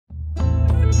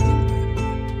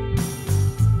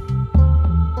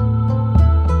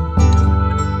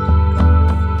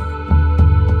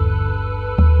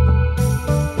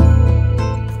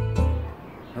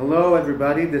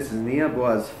everybody, this is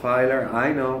Boaz Fyler.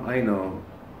 I know,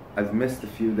 I've missed a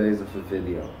few days of a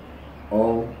video.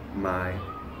 Oh my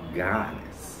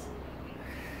goodness.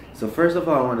 So first of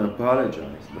all, I want to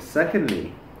apologize. But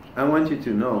secondly, I want you to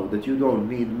know that you don't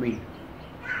need me.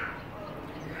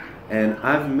 And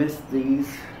I've missed these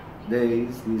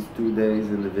days, these 2 days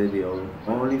in the video,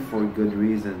 only for good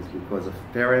reasons, because of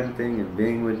parenting and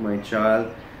being with my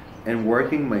child and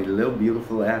working my little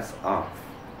beautiful ass off.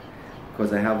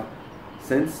 Because I have,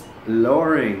 since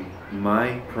lowering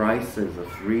my prices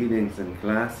of readings and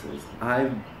classes,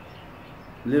 I've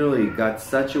literally got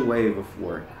such a wave of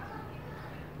work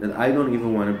that I don't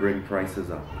even want to bring prices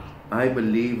up. I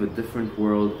believe a different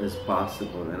world is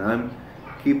possible, and I'm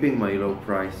keeping my low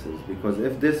prices, because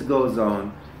if this goes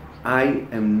on, I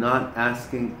am not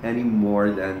asking any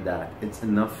more than that. It's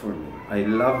enough for me. I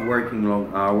love working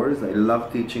long hours. I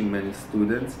love teaching many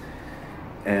students,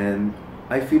 and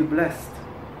I feel blessed.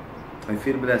 I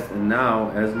feel blessed. And now,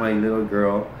 as my little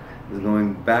girl is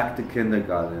going back to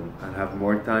kindergarten, I have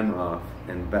more time off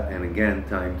and again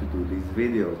time to do these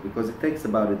videos, because it takes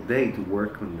about a day to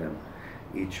work on them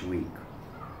each week.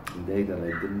 A day that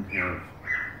I didn't have.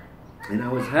 And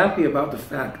I was happy about the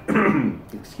fact,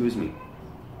 excuse me,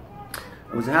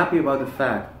 I was happy about the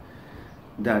fact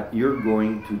that you're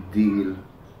going to deal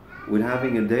with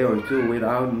having a day or two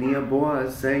without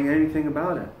Boaz saying anything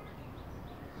about it.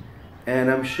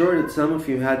 And I'm sure that some of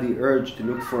you had the urge to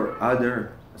look for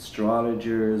other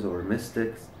astrologers or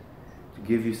mystics to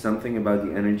give you something about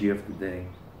the energy of the day.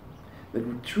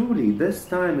 But truly, this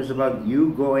time is about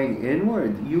you going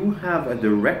inward. You have a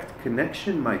direct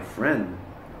connection, my friend.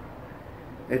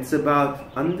 It's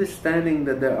about understanding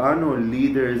that there are no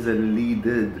leaders and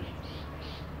leaded,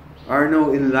 are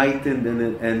no enlightened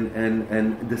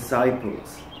and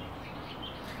disciples.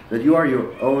 That you are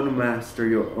your own master,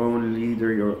 your own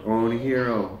leader, your own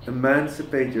hero.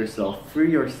 Emancipate yourself,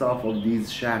 free yourself of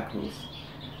these shackles.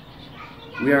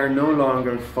 We are no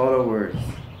longer followers.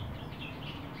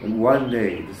 And one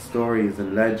day the stories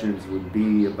and legends would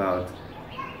be about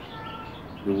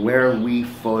where we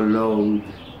followed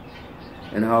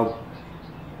and how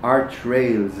our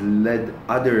trails led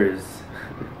others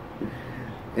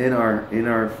in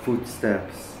our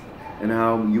footsteps, and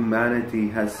how humanity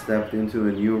has stepped into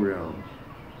a new realm,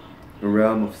 a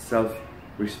realm of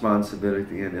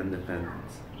self-responsibility and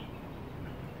independence.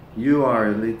 You are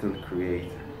a little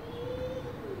creator.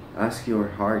 Ask your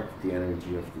heart the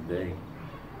energy of the day,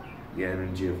 the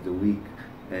energy of the week,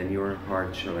 and your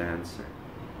heart shall answer.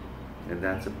 And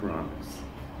that's a promise.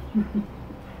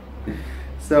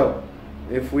 So,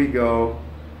 if we go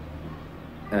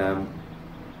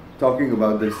talking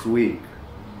about this week,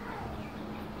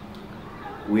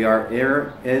 we are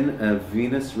in a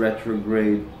Venus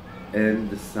retrograde in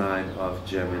the sign of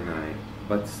Gemini,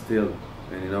 but still,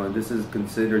 and you know, and this is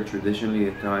considered traditionally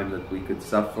a time that we could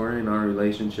suffer in our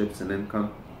relationships and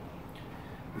income.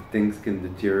 Things can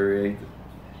deteriorate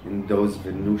in those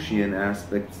Venusian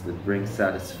aspects that bring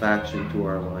satisfaction to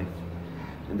our life.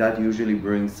 And that usually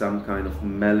brings some kind of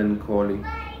melancholy,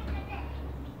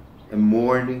 a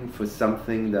mourning for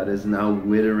something that is now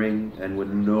withering and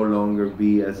would no longer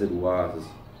be as it was.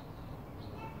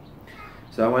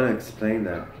 So I want to explain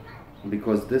that,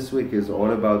 because this week is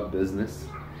all about business.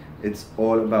 It's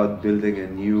all about building a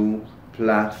new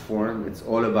platform. It's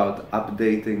all about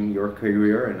updating your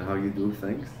career and how you do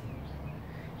things.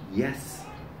 Yes,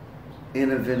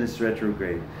 in a Venus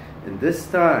retrograde. And this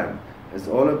time is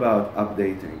all about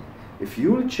updating. If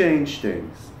you'll change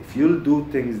things, if you'll do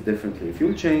things differently, if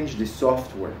you'll change the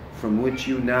software from which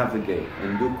you navigate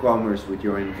and do commerce with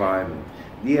your environment,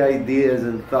 the ideas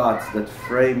and thoughts that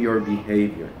frame your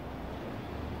behavior,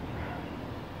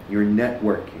 your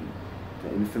networking, the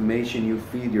information you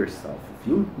feed yourself, if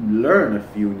you learn a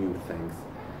few new things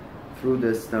through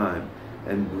this time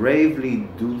and bravely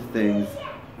do things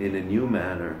in a new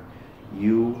manner,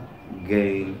 you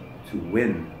gain to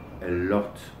win a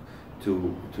lot,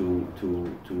 to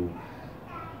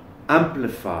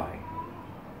amplify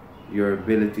your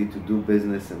ability to do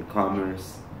business and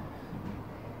commerce,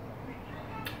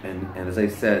 and as I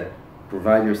said,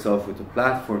 provide yourself with a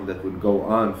platform that would go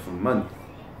on for months.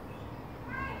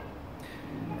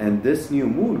 And this new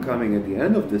moon coming at the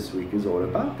end of this week is all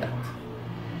about that.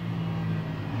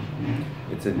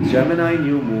 It's a Gemini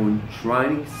new moon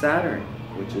trining Saturn,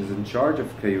 which is in charge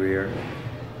of career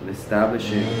and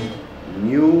establishing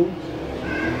new,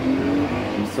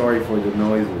 I'm sorry for the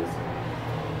noises,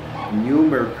 new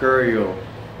mercurial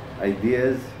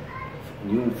ideas,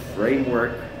 new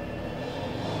framework,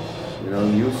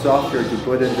 new software to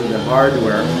put into the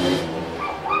hardware,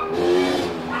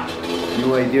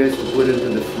 new ideas to put into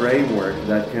the framework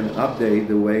that can update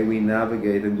the way we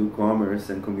navigate and do commerce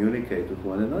and communicate with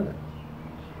one another.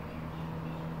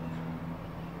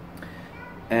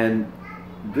 And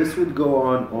this would go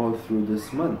on all through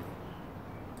this month.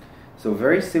 So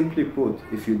very simply put,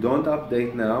 if you don't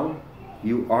update now,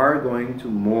 you are going to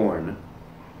mourn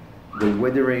the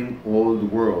withering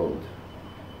old world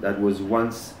that was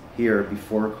once here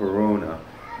before Corona,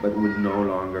 but would no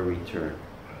longer return.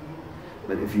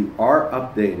 But if you are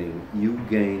updating, you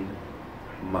gain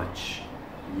much.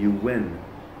 You win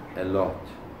a lot.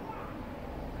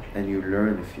 And you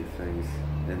learn a few things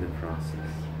in the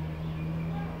process.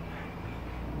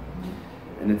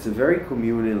 And it's a very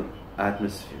communal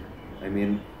atmosphere. I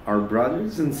mean, our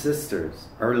brothers and sisters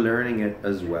are learning it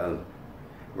as well.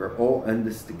 We're all in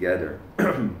this together.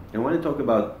 I want to talk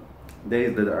about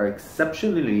days that are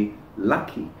exceptionally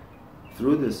lucky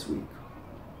through this week.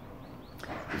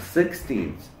 The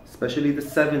 16th, especially the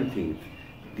 17th,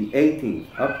 the 18th,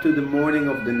 up to the morning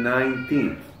of the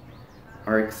 19th,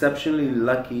 are exceptionally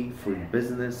lucky for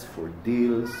business, for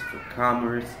deals, for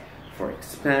commerce, for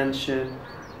expansion.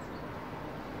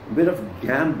 A bit of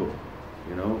gamble,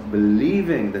 you know,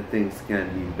 believing that things can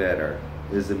be better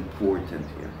is important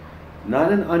here.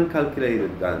 Not an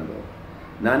uncalculated gamble,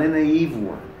 not a naive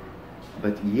one,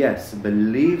 but yes,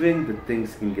 believing that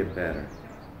things can get better.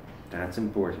 That's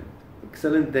important.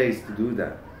 Excellent days to do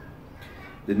that.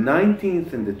 The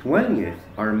 19th and the 20th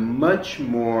are much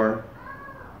more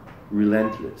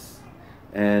relentless,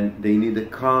 and they need a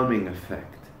calming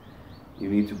effect. You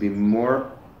need to be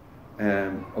more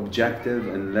objective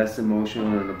and less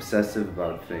emotional and obsessive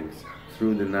about things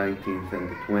through the 19th and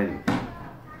the 20th.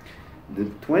 The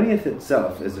 20th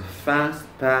itself is a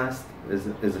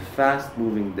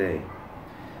fast-moving day.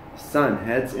 Sun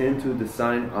heads into the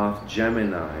sign of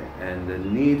Gemini, and the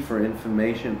need for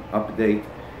information update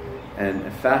and a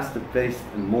faster pace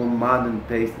and more modern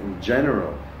pace in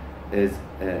general is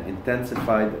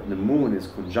intensified. The moon is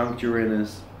conjunct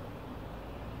Uranus.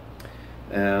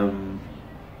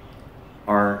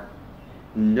 Our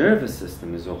nervous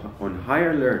system is on high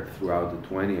alert throughout the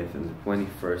 20th and the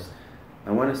 21st.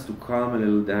 I want us to calm a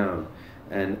little down.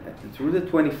 And through the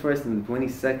 21st and the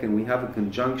 22nd, we have a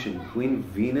conjunction between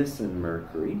Venus and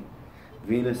Mercury.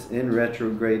 Venus in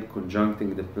retrograde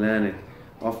conjuncting the planet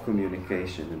of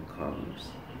communication and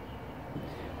commerce.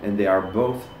 And they are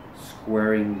both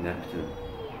squaring Neptune.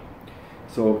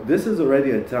 So this is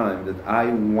already a time that I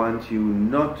want you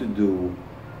not to do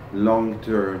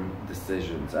long-term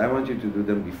decisions. I want you to do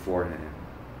them beforehand.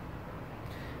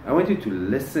 I want you to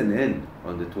listen in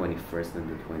on the 21st and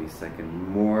the 22nd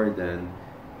more than,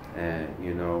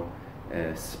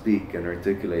 speak and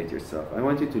articulate yourself. I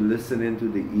want you to listen into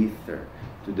the ether,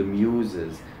 to the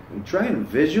muses, and try and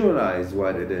visualize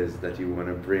what it is that you want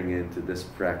to bring into this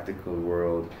practical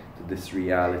world, to this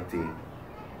reality,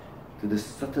 to the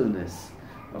subtleness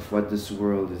of what this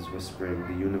world is whispering,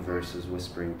 the universe is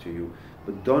whispering to you.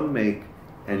 But don't make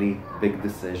any big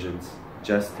decisions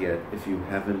just yet if you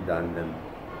haven't done them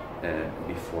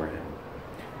beforehand.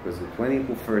 Because the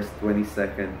 21st,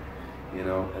 22nd,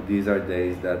 these are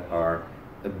days that are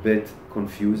a bit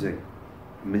confusing,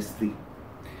 misty,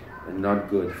 and not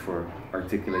good for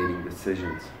articulating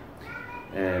decisions.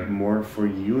 More for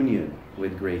union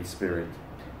with Great Spirit,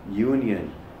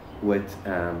 union with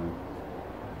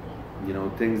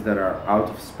things that are out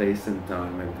of space and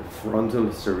time, like the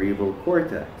frontal cerebral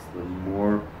cortex, the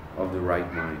more of the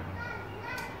right mind.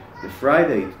 The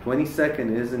Friday,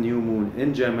 22nd, is a new moon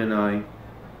in Gemini,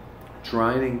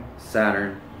 trining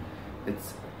Saturn.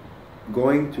 It's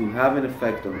going to have an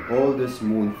effect on all this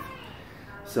month.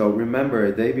 So remember,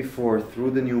 a day before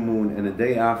through the new moon and a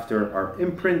day after are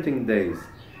imprinting days.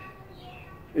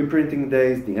 Imprinting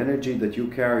days, the energy that you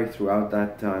carry throughout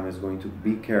that time is going to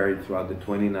be carried throughout the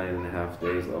 29.5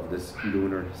 days of this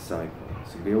lunar cycle.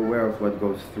 So be aware of what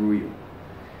goes through you.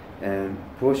 And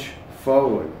push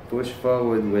forward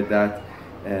with that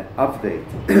update,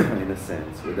 in a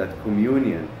sense, with that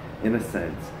communion, in a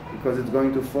sense, because it's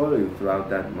going to follow you throughout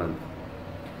that month.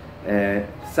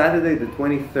 Saturday the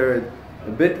 23rd,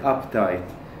 a bit uptight,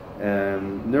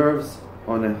 nerves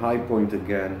on a high point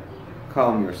again.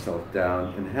 Calm yourself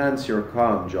down, enhance your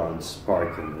calm, John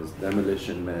Spartan, as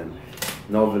Demolition Man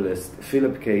novelist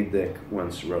Philip K. Dick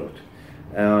once wrote.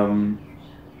 I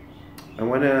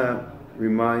want to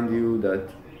remind you that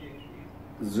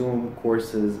Zoom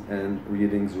courses and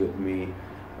readings with me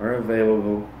are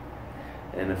available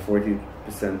and a 40%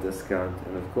 discount.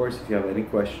 And of course, if you have any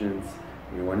questions,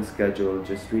 you want to schedule,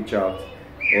 just reach out.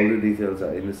 All the details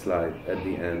are in the slide at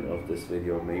the end of this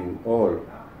video. May we all,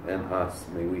 and us,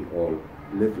 may we all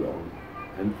live long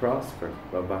and prosper.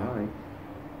 Bye-bye.